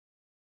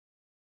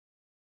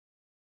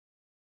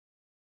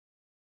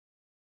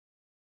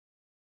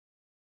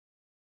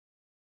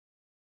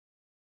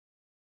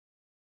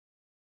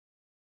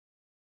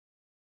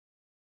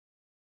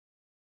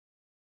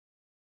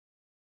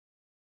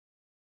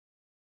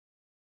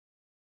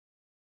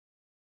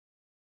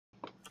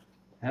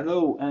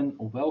Hello and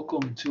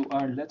welcome to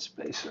our Let's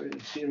Play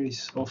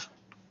series of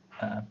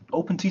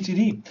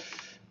OpenTTD.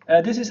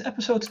 This is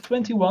episode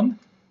 21.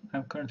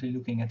 I'm currently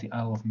looking at the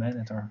Isle of Man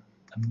at our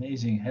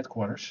amazing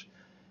headquarters.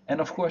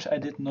 And of course I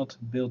did not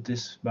build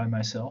this by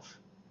myself.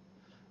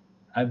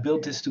 I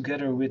built this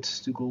together with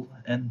Stuggel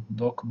and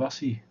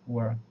DocBassie, who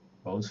are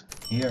both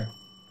here.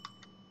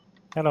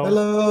 Hello.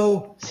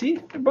 Hello. See,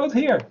 they're both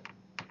here.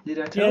 Did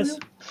I tell you?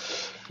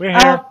 We're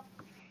here.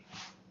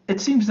 It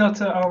seems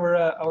that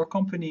our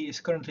company is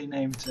currently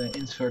named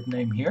insert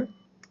name here.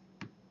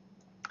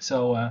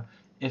 So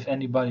if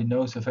anybody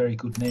knows a very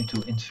good name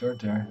to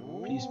insert there,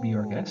 please be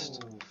our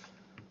guest.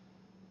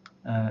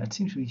 It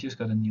seems we just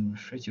got a new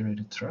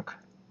refrigerated truck.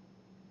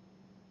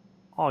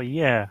 Oh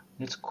yeah.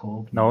 It's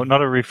called. No,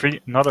 not a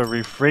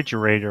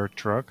refrigerator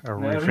truck. A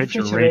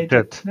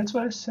refrigerated. That's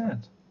what I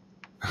said.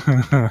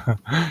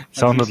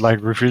 Sounded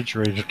like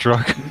refrigerator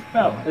truck.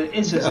 Well, it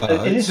is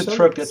a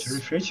truck that's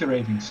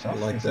refrigerating stuff,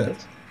 like isn't that.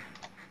 it?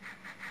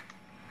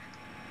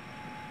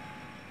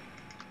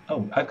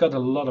 Oh, I've got a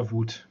lot of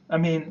wood. I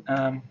mean,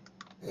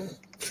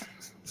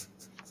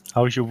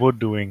 How's your wood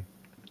doing?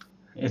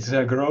 it's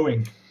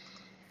growing.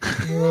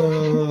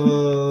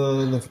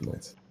 Never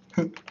mind.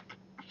 So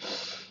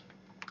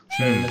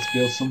let's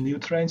build some new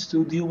trains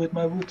to deal with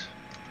my wood.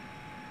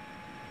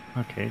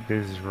 Okay,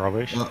 this is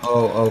rubbish.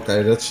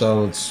 Okay, that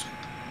sounds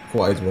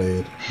quite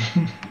weird.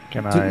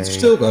 Can I?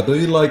 Stilgar, do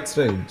you like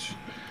trains?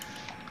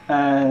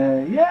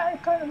 Yeah, I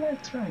kind of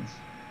like trains.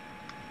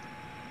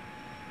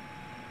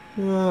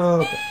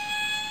 Okay.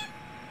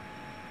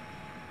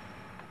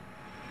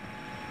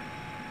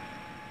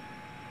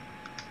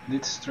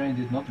 This train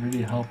did not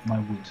really help my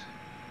wood.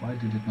 Why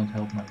did it not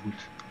help my wood?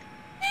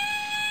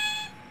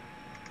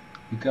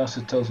 Because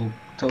the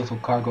total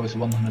cargo is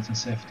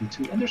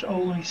 172 and there's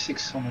only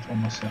 600,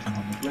 almost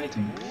 700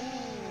 rating.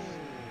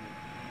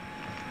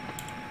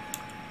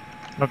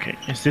 Okay,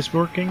 is this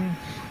working?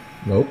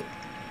 Nope.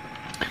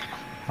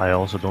 I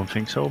also don't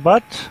think so,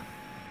 but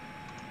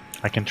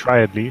I can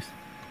try at least.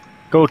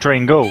 Go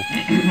train, go!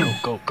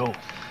 Go!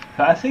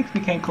 I think we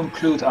can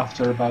conclude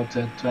after about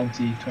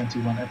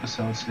 20-21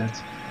 episodes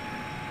that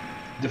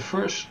the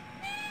first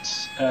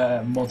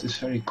mod is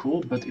very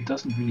cool, but it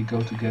doesn't really go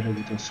together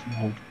with those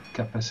small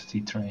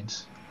capacity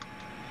trains.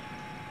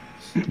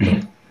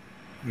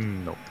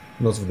 No.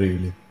 Not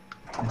really.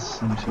 It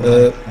seems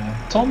like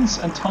tons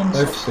and tons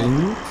I of stuff.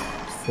 think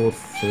for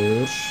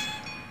first,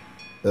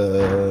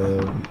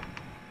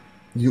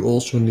 you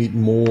also need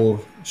more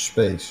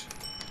space.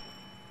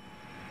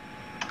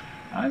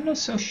 I'm not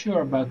so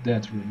sure about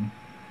that really.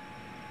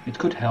 It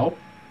could help.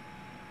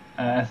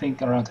 I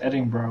think around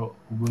Edinburgh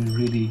we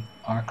really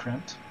are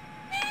cramped.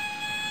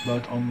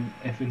 But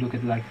if we look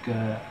at like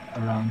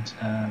around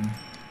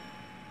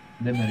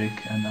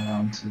Limerick and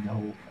around the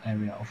whole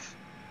area of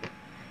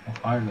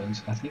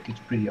Ireland, I think it's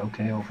pretty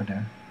okay over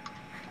there.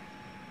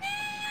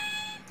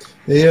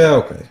 Yeah,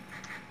 okay.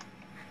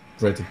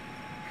 Ready.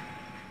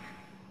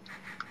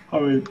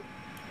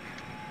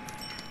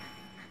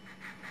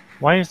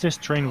 Why is this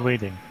train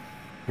waiting?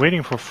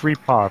 Waiting for free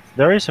path.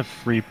 There is a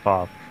free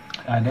path.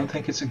 I don't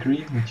think it's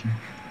agreeing with you.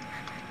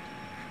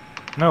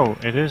 No,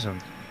 it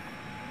isn't.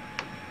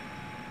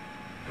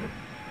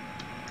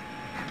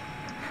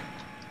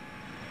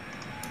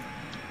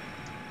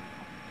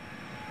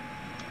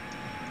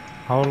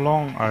 How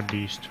long are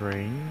these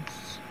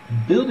trains?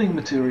 Building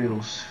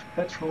materials,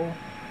 petrol.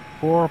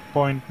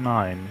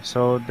 4.9,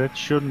 so that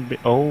shouldn't be...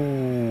 Oh,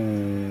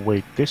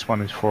 wait, this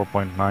one is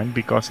 4.9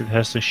 because it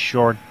has the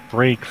short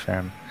brake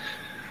fan.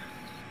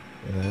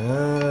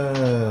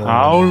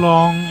 How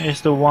long is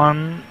the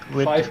one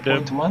with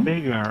 5.1? the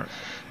bigger?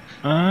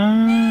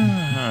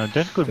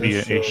 That could be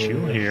an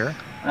issue here.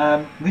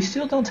 We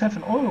still don't have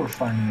an oil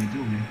refinery,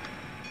 do we?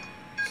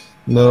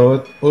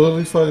 No, oil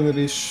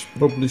refineries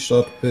probably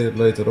start a bit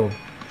later on.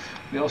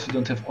 We also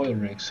don't have oil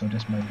rigs, so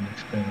this might be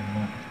explaining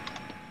why.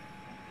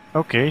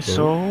 Okay,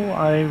 so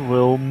I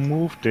will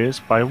move this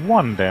by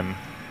 1 then.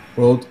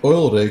 Well,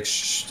 oil rigs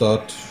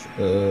start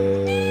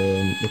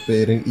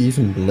appearing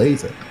even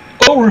later.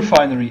 Oil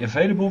refinery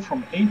available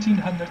from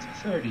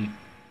 1830.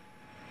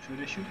 So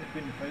they should have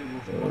been available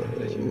for longer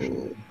than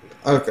usually.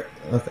 Okay.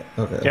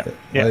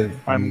 Yeah,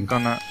 I'm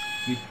gonna...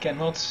 We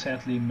cannot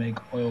sadly make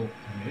oil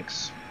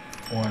rigs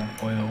or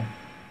oil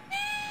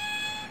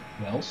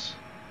wells.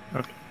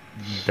 Okay,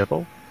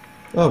 depot.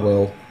 Oh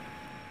well.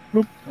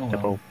 Boop, Oh,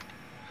 depot. well.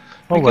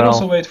 Oh We can well.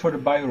 also wait for the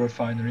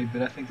biorefinery,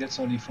 but I think that's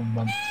only from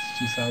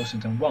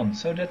 2001,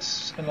 so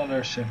that's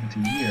another 70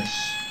 years.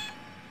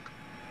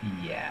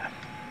 Yeah.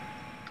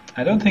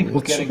 I don't think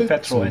we're It's a getting bit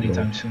petrol too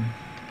anytime long. soon.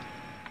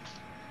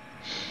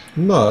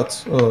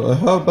 Not?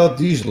 How about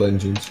diesel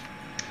engines?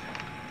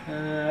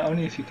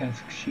 Only if you can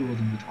fuel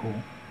them with coal.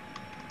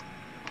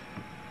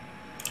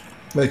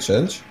 Makes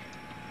sense.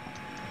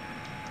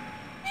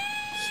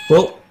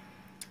 Well,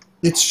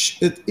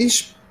 it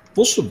is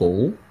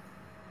possible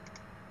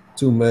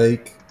to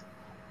make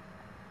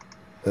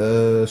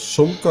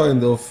some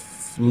kind of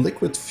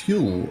liquid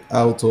fuel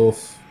out of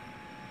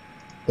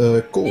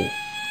coal.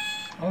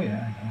 Oh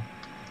yeah, I know.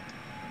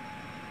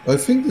 I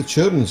think the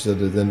Germans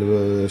did it in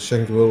the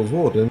Second World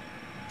War. Then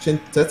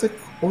synthetic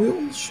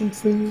oil,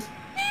 something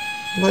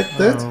like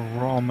that.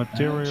 Raw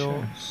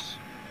materials,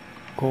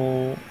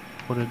 coal.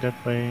 Put it that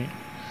way.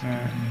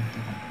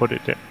 Put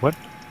it that. What?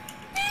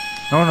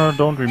 No,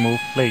 don't remove.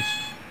 Place.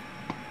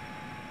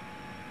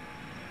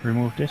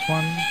 Remove this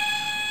one.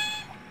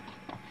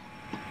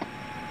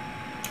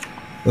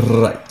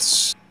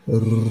 Right.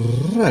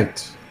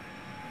 Right.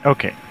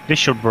 Okay, this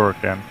should work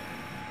then.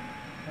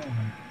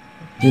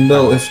 You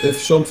know,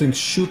 if something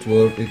should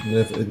work,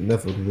 it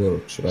never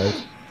works,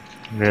 right?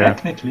 Yeah.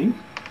 Technically.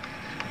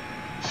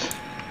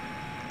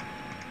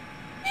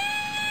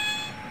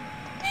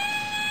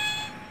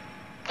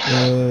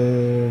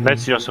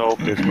 Let's just hope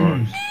this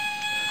works.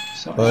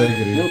 So I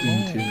agree. building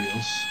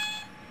materials.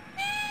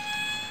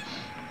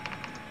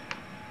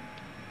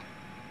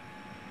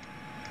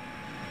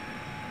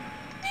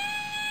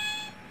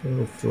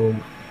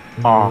 From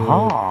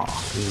Aha!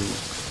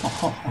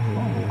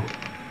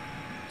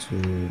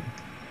 to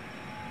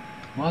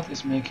What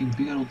is making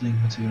building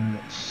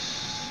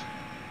materials?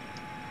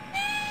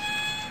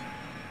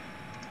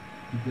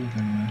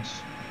 Bigger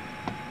ones.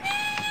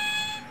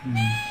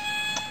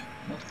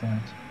 Not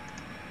quite.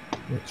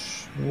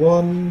 which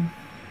one?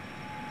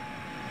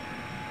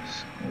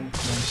 Skull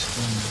clay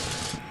stone.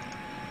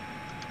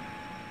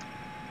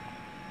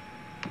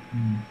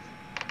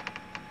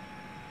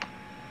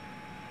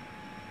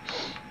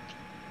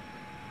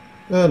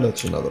 And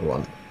that's another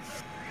one.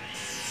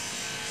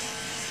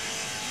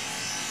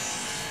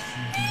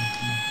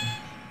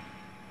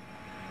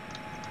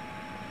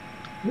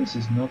 This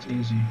is not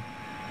easy.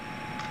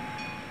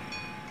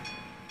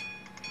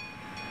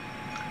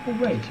 Oh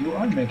wait, you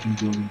are making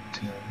building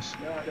materials.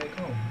 Where are they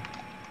going?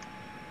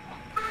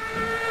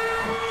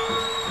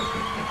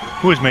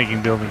 Who is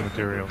making building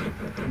materials?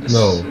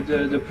 No.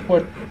 The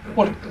Port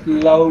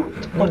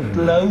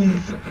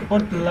Louise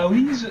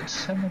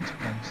cement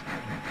plant.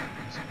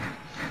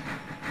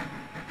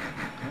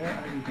 Where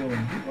are you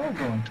going? You are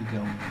going to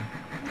go.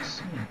 Let's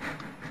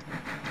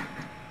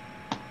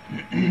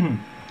see.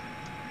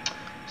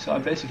 So I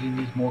basically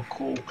need more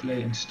coal,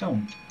 clay, and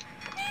stone.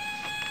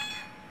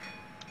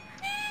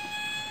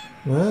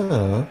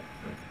 Ah.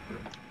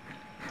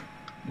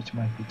 Which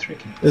might be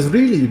tricky. It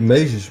really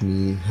amazes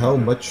me how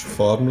much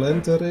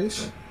farmland there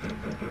is.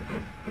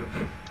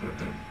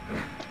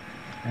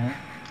 Huh?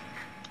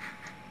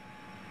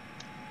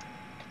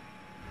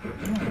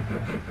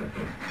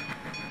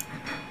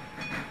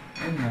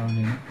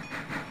 Unloading.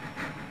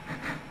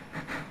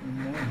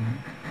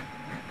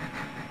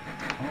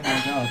 Oh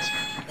my god.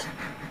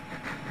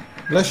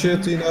 Bless you,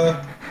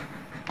 Tina.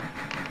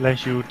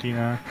 Bless you,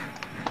 Tina.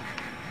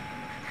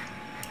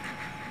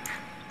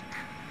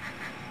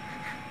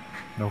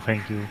 No,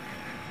 thank you.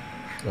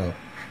 Oh,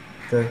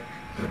 okay.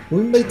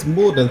 We made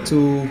more than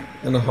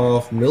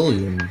 2.5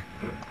 million.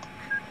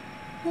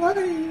 Why?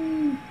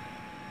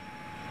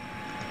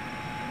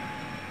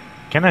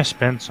 Can I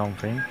spend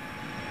something?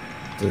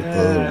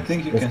 I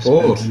think you of can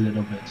course. spend a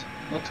little bit.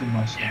 Not too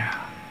much. Yeah.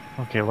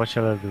 Okay, what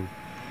shall I do?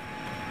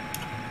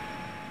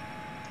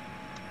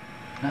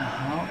 Now,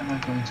 how am I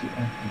going to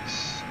add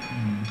this?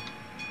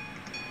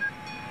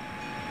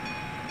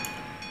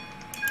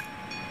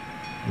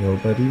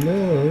 Nobody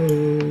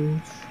knows.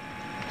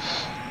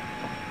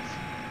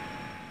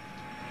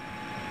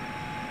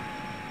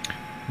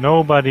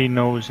 Nobody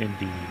knows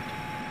indeed.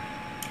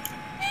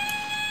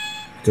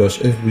 Because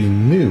if we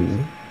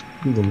knew,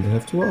 we wouldn't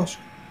have to ask.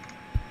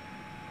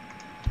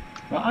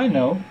 Well, I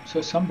know,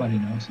 so somebody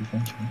knows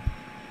eventually.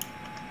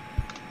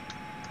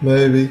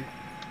 Maybe.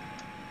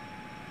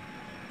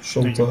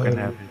 So you can have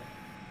Sometime. it.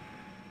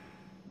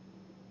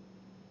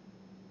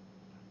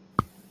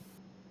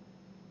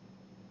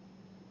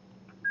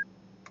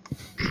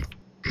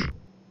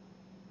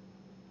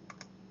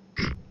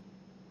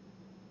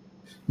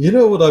 You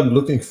know what I'm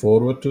looking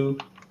forward to?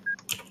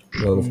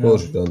 Well, of No.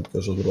 course you don't,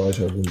 because otherwise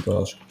I wouldn't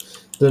ask.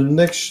 The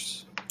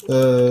next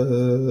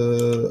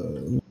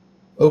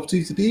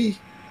OpenTTD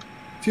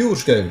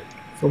viewers game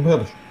from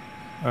Hellish.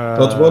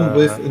 But one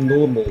with a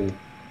normal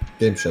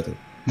game setting.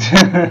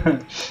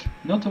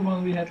 Not the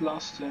one we had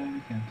last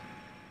weekend.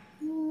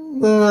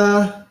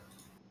 Nah.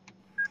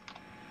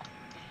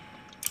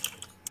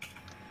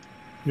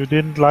 You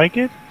didn't like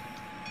it?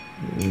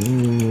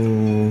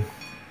 Mm,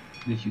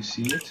 Did you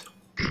see it?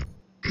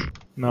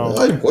 No,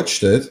 I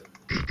watched it.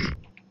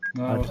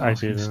 No, I was I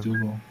asking didn't.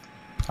 Stuggel.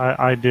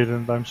 I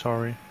didn't, I'm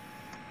sorry.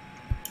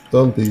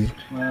 Don't be.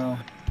 Well,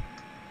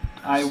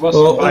 I was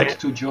Well, about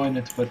to join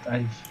it, but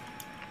I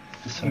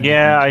decided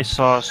Yeah, not to. I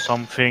saw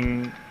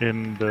something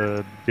in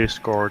the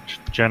Discord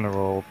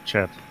general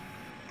chat.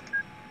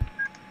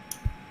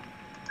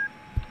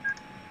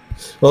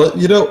 Well,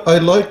 you know, I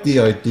like the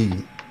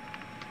idea.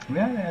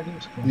 Yeah, that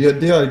was cool.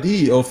 The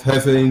idea of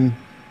having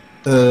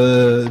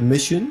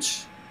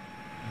missions,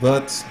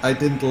 but I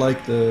didn't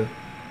like the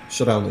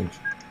surroundings.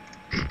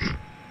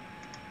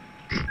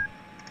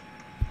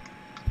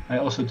 I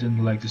also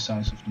didn't like the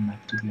size of the map,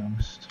 to be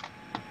honest.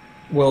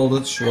 Well,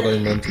 that's what I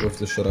meant with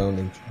the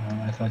surroundings.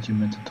 I thought you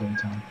meant the toy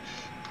town.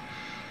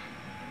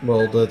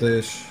 Well, that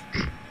is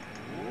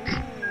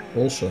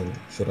also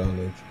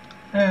surroundings.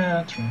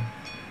 Yeah, true.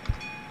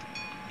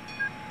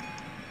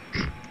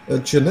 A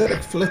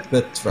generic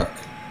flatbed truck.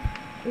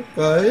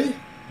 Okay.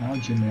 How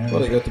generic.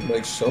 Well, I got to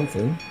make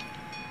something.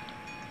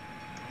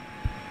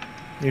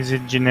 Is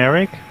it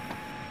generic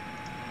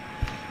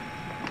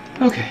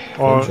Okay.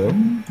 or So.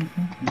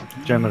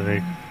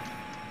 generic?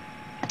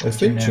 I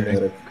think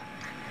generic.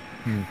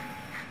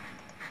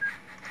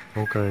 Okay.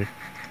 Okay.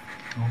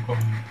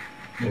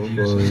 If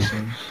you Okay. say so.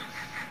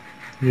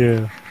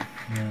 Yeah.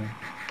 Yeah.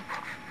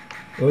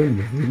 I'm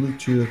a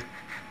villager.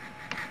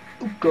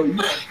 Okay.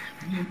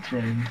 New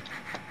train.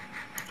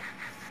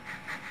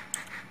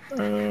 What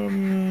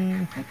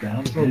the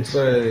hell is On this?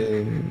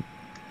 train.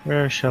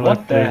 Where shall I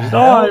What the place it?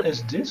 hell Oh,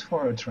 is this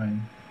for a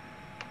train?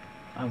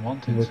 I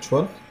want it. Which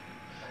one?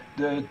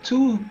 The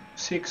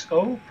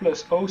 260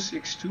 plus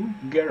 062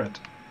 Garrett.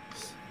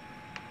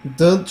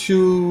 Don't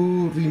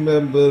you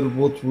remember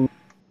what was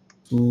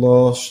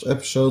last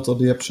episode or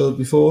the episode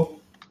before?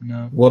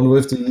 No. One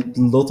with the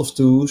lot of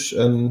 2s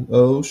and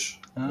O's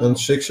and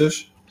 6s?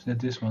 Is that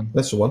this one?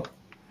 That's the one.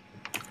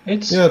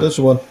 It's Yeah, that's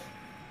the one.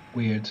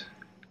 weird.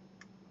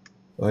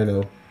 I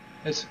know.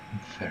 It's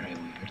very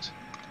weird.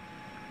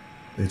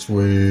 It's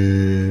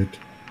weird.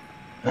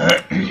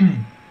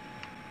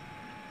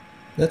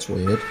 That's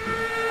weird.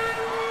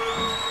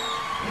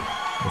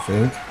 I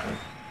think.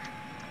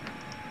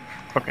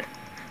 okay.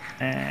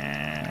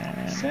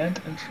 And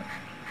Sand and stone.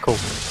 cool.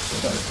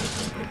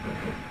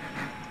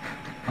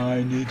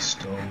 I need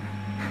stone.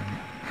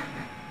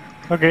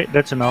 Okay,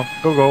 that's enough.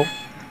 Go go.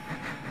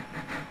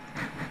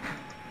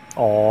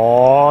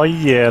 Oh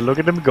yeah, look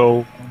at them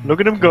go. Look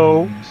at them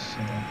go.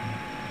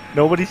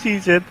 Nobody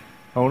sees it.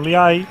 Only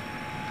I.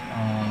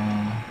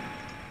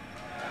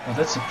 Well,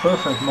 that's a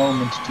perfect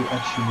moment to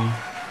actually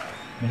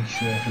make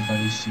sure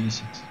everybody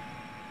sees it.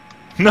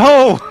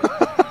 No!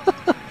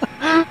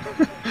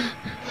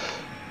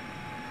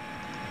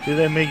 Did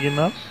I make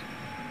enough?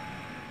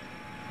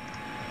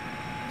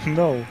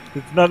 No,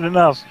 it's not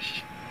enough.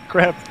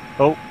 Crap.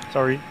 Oh,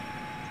 sorry.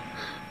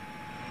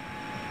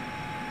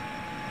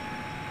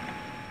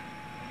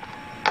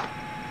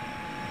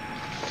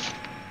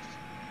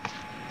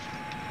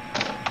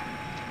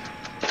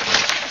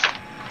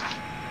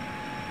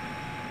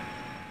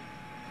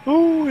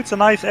 Ooh, it's a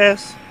nice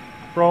S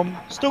from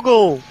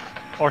Stuggel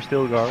or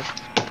Stilgar.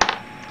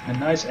 A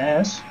nice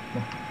ass.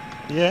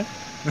 Yeah.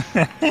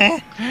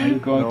 Are you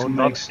going No, to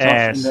not make stuff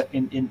ass.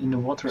 in the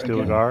water again?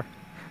 Stilgar.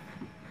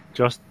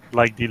 Just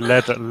like the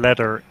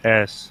letter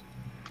S.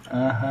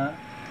 Uh-huh.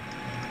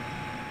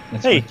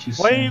 That's Hey, what you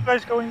why said. are you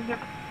guys going there?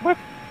 What?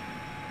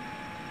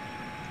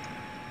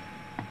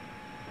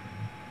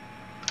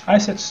 I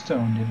said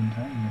stone, didn't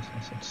I? Yes,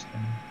 I said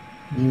stone.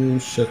 You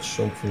said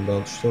something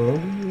about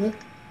stone, yeah?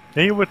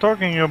 Yeah, you were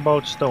talking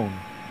about stone.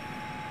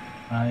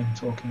 I'm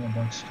talking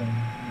about stone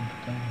all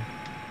the time.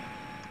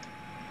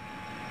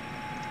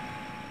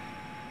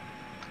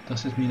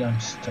 Does it mean I'm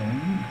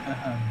stone?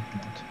 I'm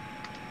not.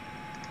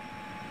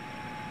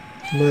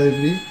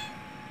 Maybe.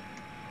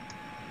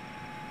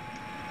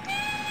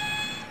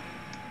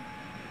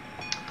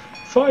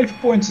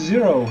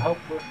 .0. How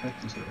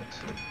perfect is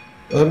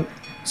that? I'm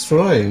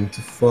trying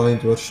to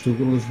find where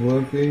Stuggel is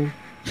working.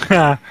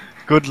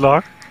 Good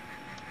luck.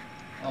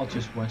 I'll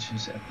just watch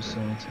this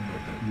episode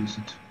and use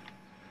it.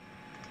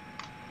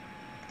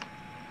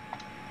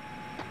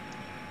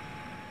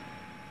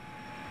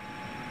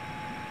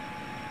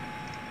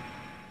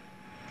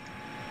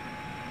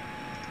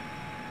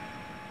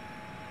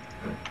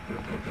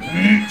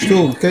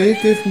 Stuggel, can you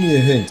give me a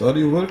hint? Are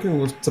you working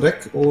with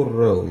track or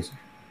road?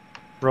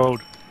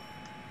 Road.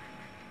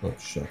 Oh,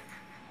 shit.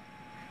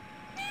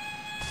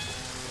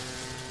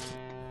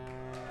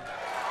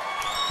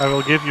 I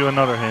will give you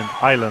another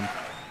hint. Island.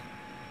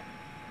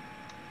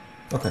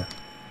 Okay.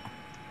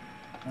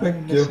 I'm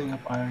Thank you. messing up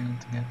Ireland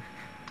again.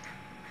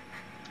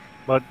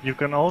 But you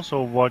can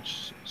also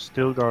watch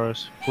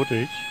Stilgar's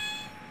footage.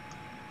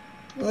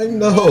 I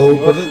know,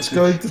 but it's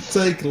going to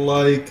take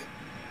like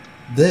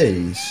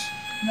days.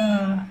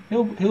 Nah,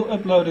 he'll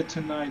upload it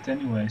tonight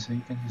anyway, so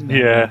you can just download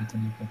Yeah. it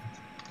and look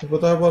at it.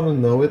 But I want to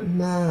know it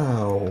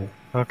now.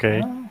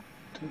 Okay. Oh,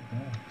 too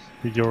bad.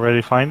 Did you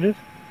already find it?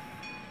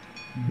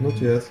 Not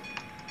yet.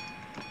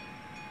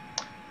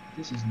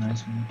 This is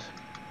nice mood.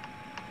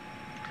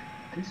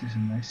 This is a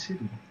nice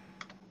city.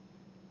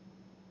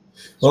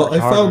 Well, Search I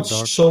harder, found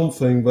Dark.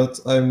 something, but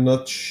I'm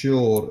not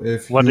sure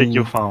if What did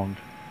you found?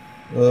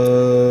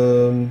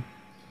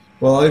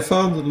 Well, I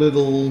found a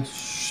little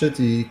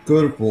city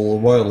curveball a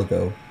while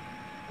ago,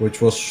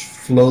 which was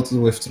floated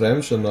with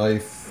trams, and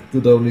I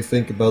could only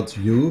think about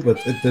you, but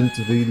it didn't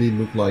really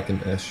look like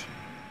an S.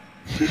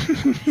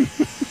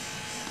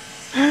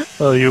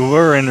 Well, you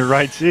were in the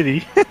right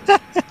city.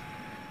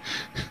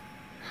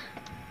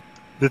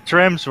 The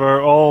trams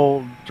were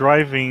all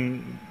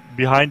driving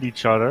behind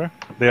each other.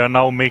 They are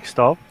now mixed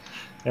up.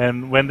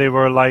 And when they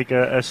were like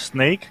a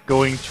snake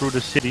going through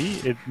the city,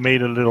 it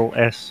made a little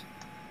S.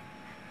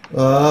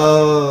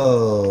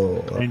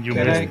 Oh. And you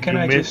Can missed.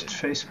 I you missed.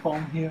 just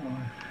facepalm here?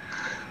 Or?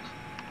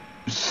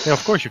 Yeah,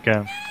 of course you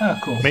can. Ah,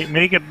 cool.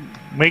 Make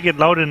it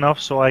loud enough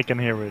so I can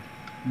hear it.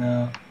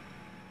 No.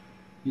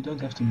 You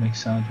don't have to make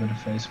sound with a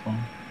face palm.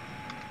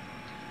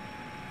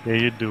 Yeah,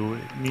 you do.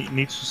 It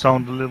needs to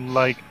sound a little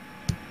like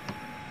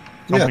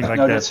something like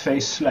No, that. that's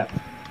face slap.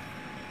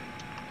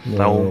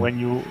 No, when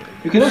you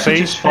can also face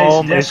just face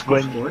palm desk, is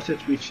when of course,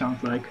 which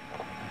sounds like.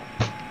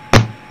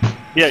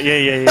 yeah,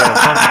 something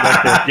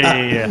like that.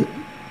 Yeah.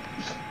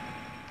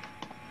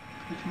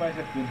 Which might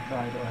have been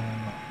tried, or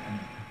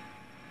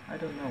I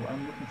don't know.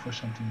 I'm looking for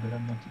something, but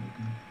I'm not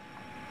looking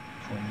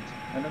for it.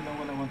 I don't know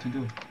what I want to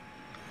do.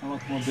 I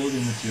want more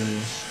building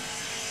materials.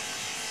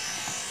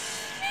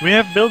 We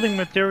have building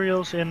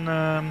materials in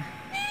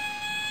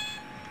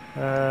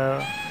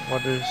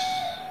what is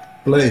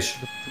Place.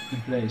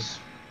 In place.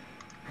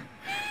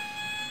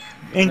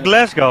 in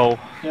Glasgow.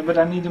 Yeah, but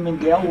I need them in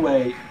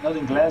Galway, not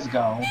in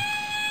Glasgow.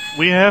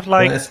 We have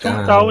like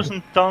Glasgow.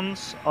 2,000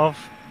 tons of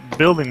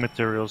building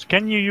materials.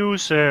 Can you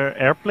use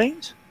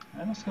airplanes?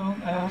 I was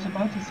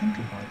about to think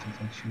about it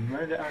actually.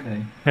 Where are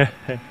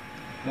they?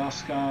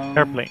 Glasgow.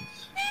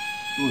 Airplanes.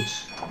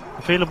 Woods.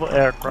 Available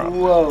aircraft.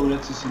 Whoa,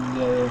 that is in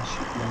the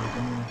shipyard.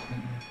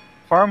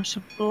 Farm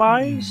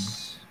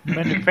supplies.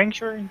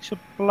 Manufacturing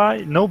supply.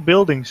 No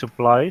building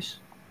supplies.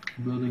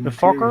 Building The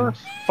Fokker.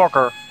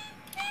 materials.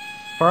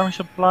 Farm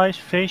supplies,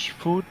 fish,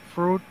 food,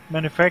 fruit,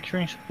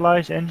 manufacturing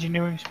supplies,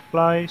 engineering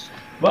supplies.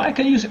 Well, I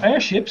can use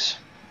airships,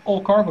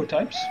 all cargo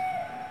types.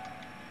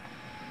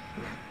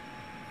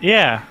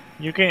 Yeah,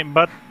 you can,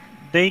 but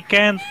they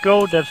can't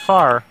go that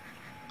far.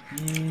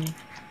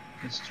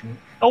 That's true.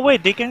 Oh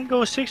wait, they can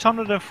go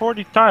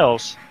 640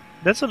 tiles.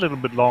 That's a little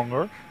bit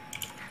longer.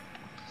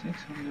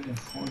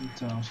 640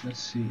 tiles. Let's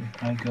see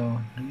if I go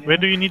here. Where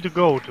do you need to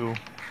go to?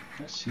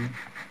 Let's see.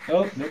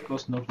 Oh, that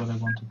was not what I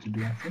wanted to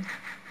do, I think.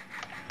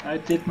 I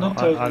did No, not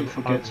totally I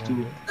forget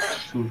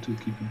won't. to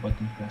keep a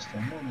button pressed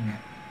there. No.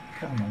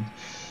 Never mind.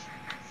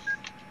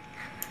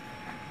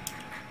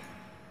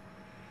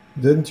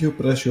 Didn't you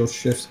press your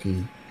shift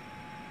key?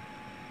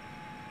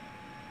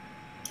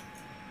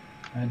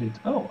 I did.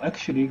 Oh,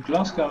 actually,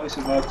 Glasgow is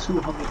about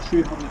 200,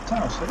 300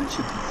 tiles, so that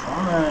should be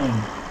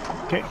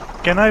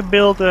fine. Can I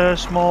build a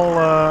small...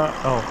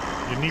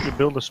 oh, you need to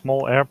build a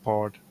small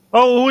airport.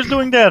 Oh, who's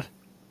doing that?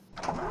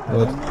 I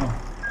don't know.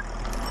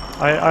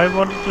 I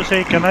wanted to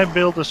say, can I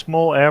build a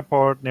small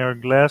airport near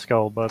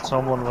Glasgow, but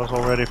someone was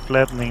already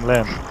flattening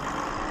land.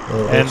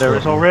 Oh, And there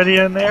is excellent. already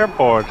an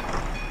airport.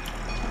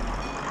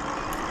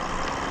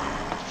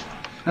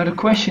 Now the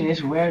question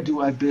is, where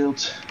do I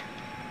build?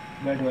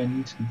 Where do I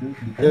need to build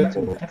them? I need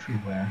them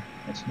everywhere.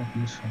 That's not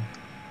useful.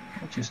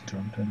 I'll just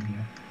dump them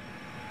here.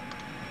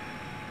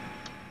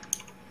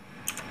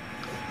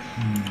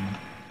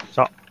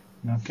 So,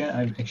 Now can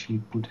I actually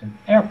put an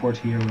airport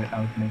here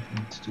without making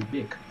it too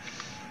big?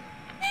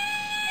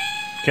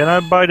 can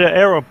I buy the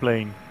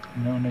aeroplane?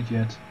 No, not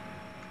yet.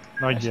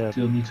 Not I yet.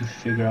 still need to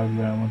figure out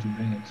where I want to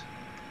bring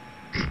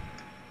it.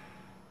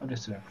 Oh,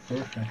 that's there.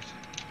 Perfect.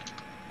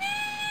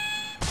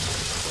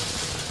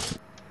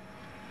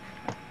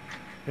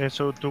 Yeah,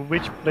 so to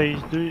which place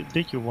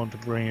did you want to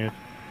bring it?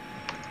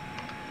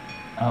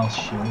 I'll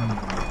show you.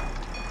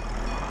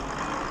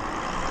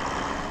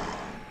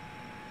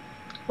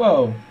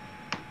 Whoa!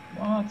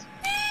 What?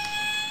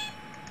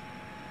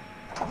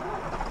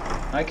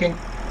 I can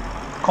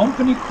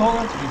company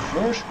colored,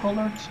 reverse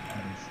colored.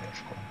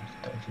 Reverse colored,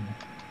 totally.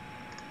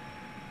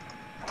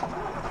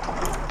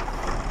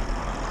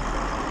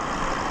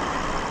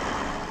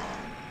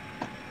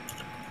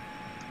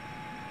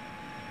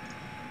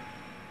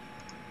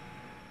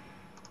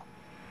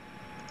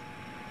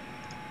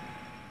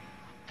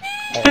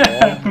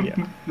 Yeah.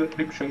 That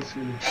looks so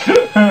silly.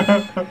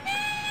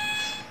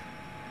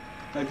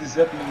 Like the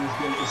Zeppelin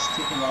is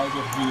sticking out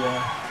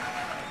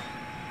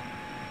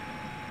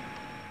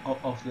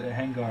of the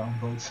hangar on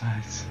both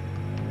sides.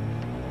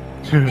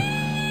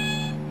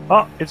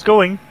 Oh, it's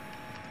going.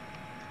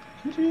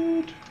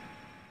 Toot.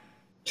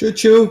 Choo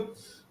choo!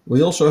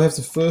 We also have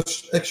the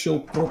first actual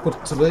proper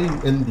train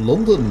in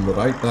London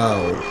right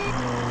now.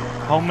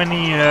 How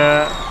many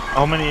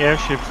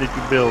airships did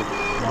you build?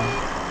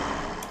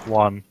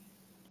 One.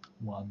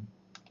 One.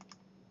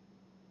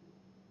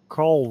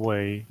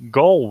 Galway.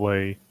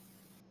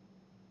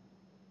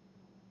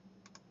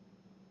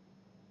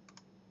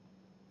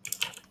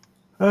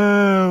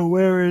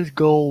 Where is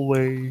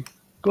Galway?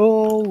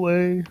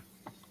 Galway.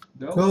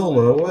 Go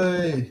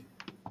away!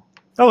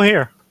 Oh,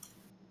 here.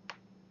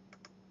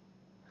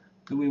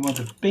 Do we want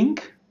a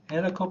pink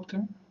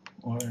helicopter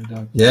or a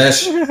dark?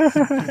 Yes!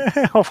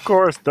 Of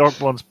course, dog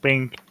wants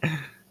pink.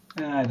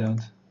 I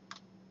don't.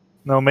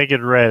 No, make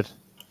it red.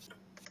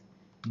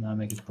 No,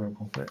 make it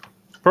purple.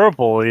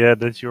 Purple, yeah,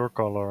 that's your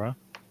color, huh?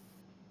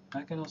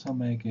 I can also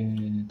make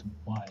it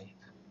white.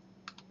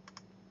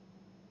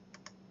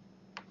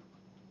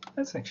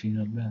 That's actually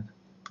not bad.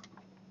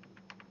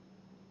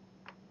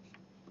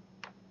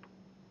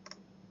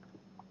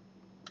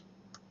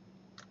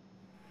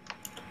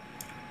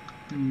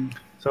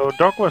 So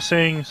Doc was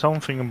saying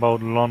something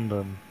about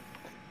London.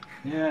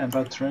 Yeah,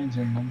 about trains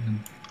in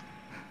London.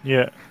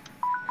 Yeah.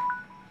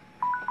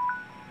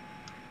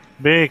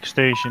 Big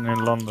station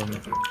in London.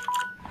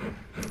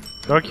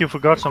 Doc, you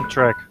forgot some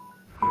track.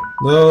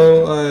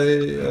 No,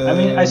 I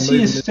mean, I see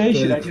made a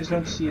station, I mistake. just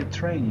don't see a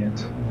train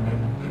yet.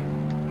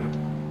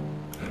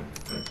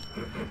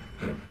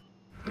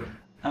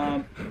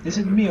 Is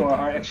it me, or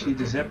are actually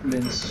the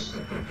Zeppelins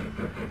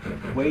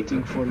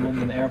waiting for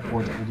London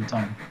Airport all the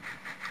time?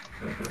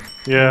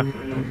 Yeah,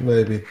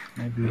 Maybe.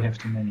 Maybe we have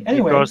too many.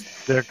 Anyway, because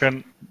there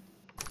can.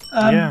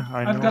 Yeah,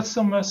 I know. I've got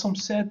some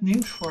sad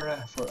news for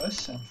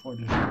us and for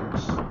the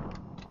viewers.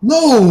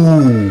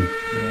 No!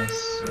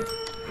 Yes.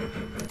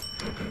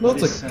 Not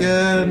It is,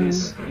 again!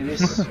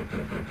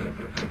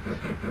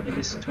 It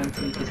is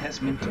 20. It has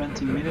been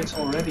 20 minutes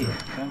already.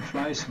 Time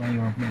flies when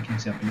you're making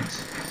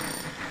Zeppelins.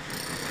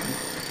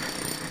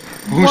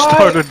 Who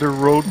started the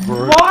road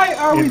work Why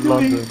are we in doing?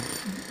 London?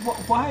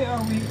 Why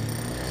are we?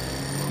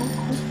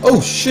 Oh,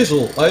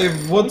 shizzle! I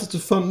wanted to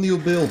fund new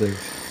buildings.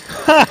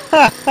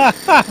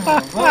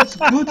 Well, it's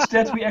good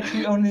that we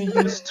actually only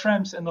use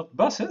trams and not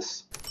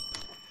buses.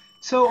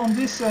 So on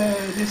this,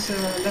 let's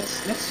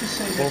just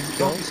say that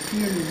Doc is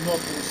clearly not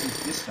innocent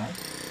this time.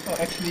 Oh,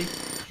 actually,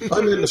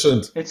 I'm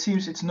innocent. it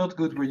seems it's not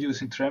good we're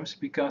using trams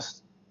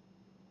because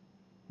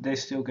they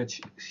still get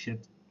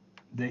shit.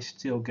 They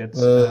still get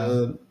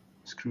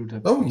screwed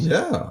up. Oh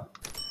yeah.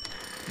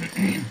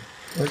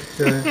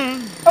 Okay.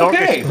 Doc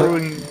Okay. is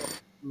screwing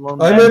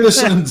London. I'm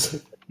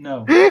innocent.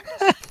 No.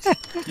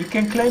 You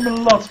can claim a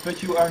lot,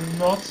 but you are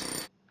not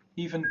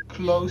even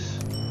close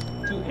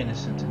to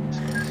innocent in this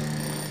case.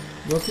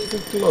 Not even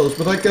close,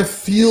 but I can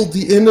feel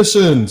the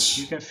innocence.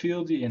 You can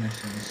feel the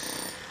innocence.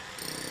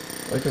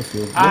 I can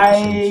feel the I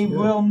innocence.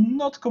 will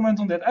not comment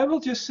on that. I will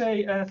just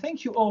say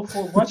thank you all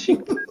for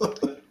watching.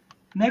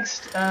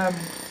 Next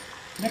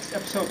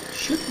episode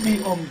should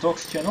be on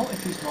Doc's channel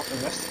if he's not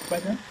arrested by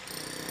then.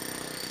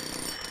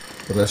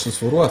 Arrested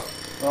for what?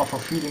 Well, for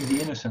feeling the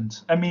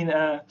innocent. I mean,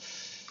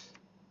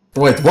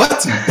 Wait,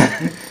 what?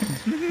 I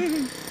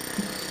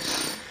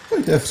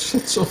never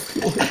said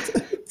something like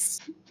that.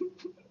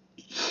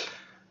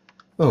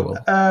 Oh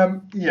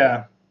well.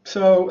 yeah.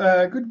 So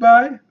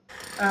goodbye.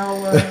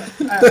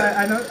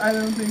 I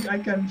don't think I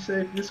can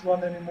save this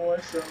one anymore.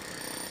 So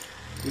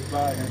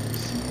goodbye, and we'll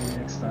see you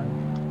next time.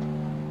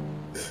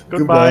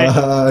 Goodbye.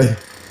 Goodbye.